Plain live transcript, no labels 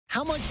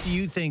How much do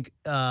you think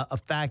a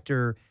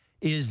factor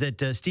is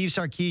that Steve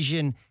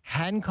Sarkisian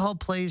hadn't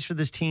called plays for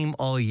this team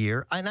all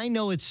year? And I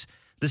know it's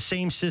the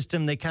same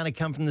system. They kind of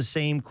come from the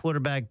same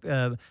quarterback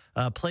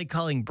play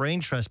calling brain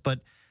trust,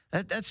 but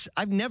that's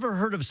I've never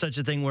heard of such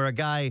a thing where a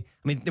guy, I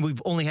mean,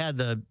 we've only had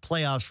the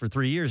playoffs for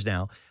 3 years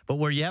now, but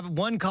where you have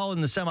one call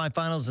in the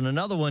semifinals and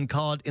another one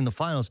called in the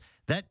finals,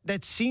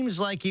 that seems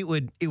like it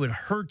would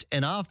hurt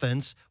an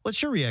offense.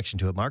 What's your reaction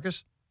to it,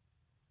 Marcus?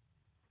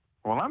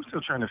 Well, I'm still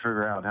trying to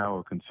figure out how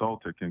a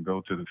consultant can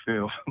go to the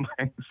field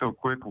so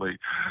quickly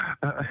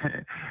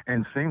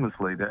and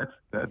seamlessly.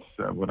 That's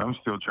what I'm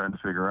still trying to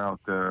figure out.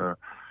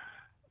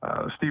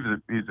 Steve,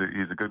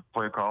 he's a good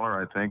play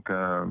caller. I think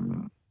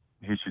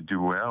he should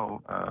do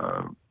well,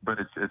 but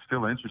it's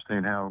still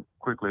interesting how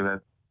quickly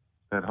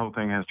that whole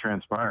thing has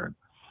transpired.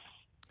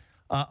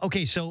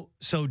 Okay, so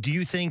do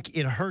you think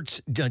it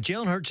hurts?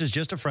 Jalen Hurts is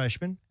just a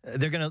freshman.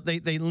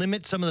 They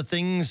limit some of the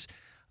things,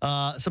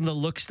 some of the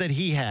looks that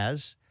he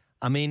has.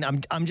 I mean,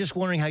 I'm just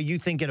wondering how you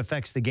think it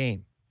affects the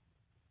game.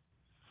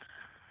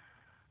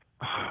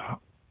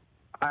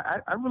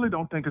 I really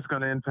don't think it's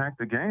going to impact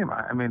the game.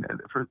 I mean,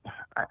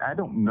 I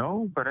don't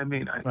know, but I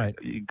mean, Right.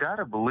 You got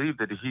to believe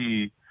that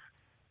he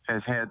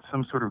has had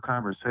some sort of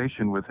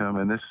conversation with him,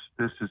 and this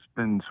has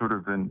been sort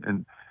of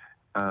in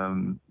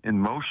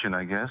motion,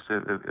 I guess.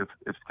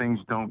 If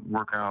things don't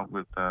work out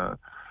with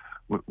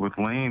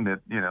Lane, that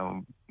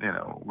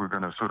we're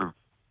going to sort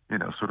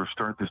of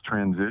start this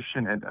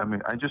transition. And I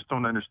mean, I just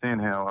don't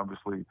understand how,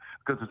 obviously,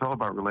 because it's all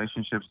about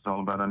relationships, it's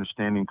all about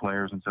understanding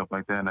players and stuff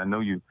like that. And I know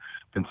you've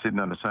been sitting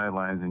on the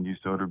sidelines and you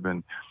sort of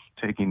been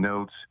taking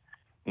notes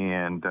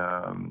and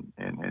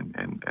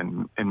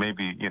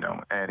maybe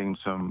adding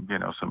some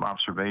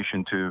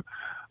observation to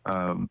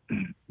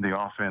the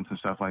offense and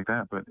stuff like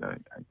that. But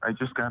I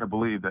just got to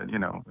believe that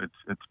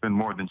it's been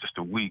more than just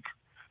a week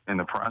in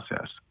the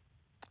process.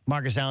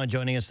 Marcus Allen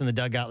joining us in the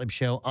Doug Gottlieb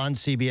Show on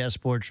CBS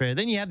Sports Radio.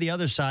 Then you have the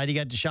other side. You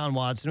got Deshaun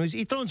Watson.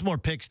 He throws more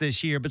picks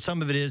this year, but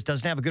some of it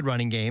doesn't have a good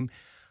running game.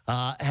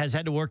 Has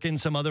had to work in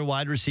some other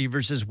wide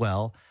receivers as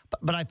well.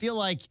 But I feel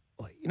like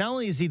not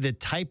only is he the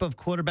type of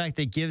quarterback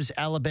that gives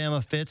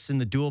Alabama fits in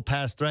the dual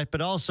pass threat,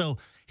 but also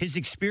his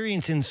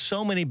experience in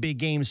so many big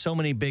games, so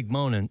many big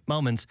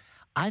moments.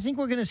 I think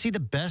we're going to see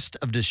the best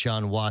of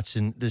Deshaun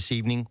Watson this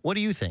evening. What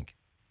do you think?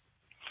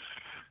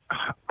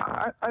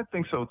 I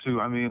think so,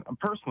 too. I mean,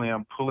 personally,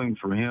 I'm pulling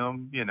for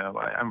him.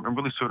 I'm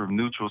really sort of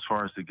neutral as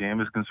far as the game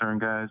is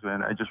concerned, guys,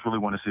 and I just really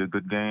want to see a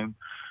good game.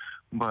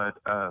 But,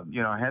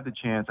 I had the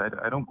chance.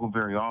 I don't go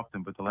very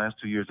often, but the last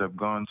 2 years I've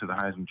gone to the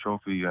Heisman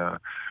Trophy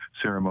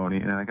ceremony,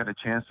 and I got a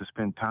chance to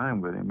spend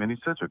time with him. And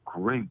he's such a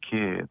great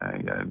kid. I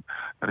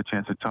got a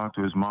chance to talk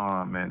to his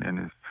mom and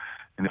his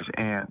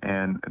aunt,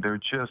 and they're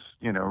just,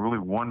 really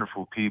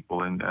wonderful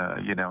people. And,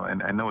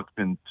 and I know it's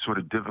been sort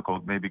of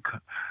difficult, maybe,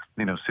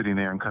 sitting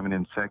there and coming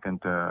in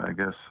second, I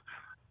guess,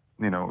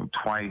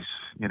 twice,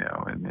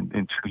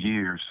 in 2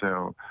 years.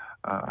 So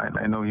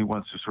I know he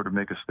wants to sort of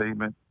make a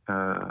statement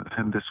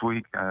this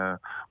week, or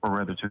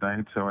rather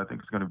tonight. So I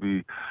think he's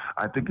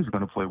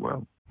going to play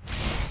well.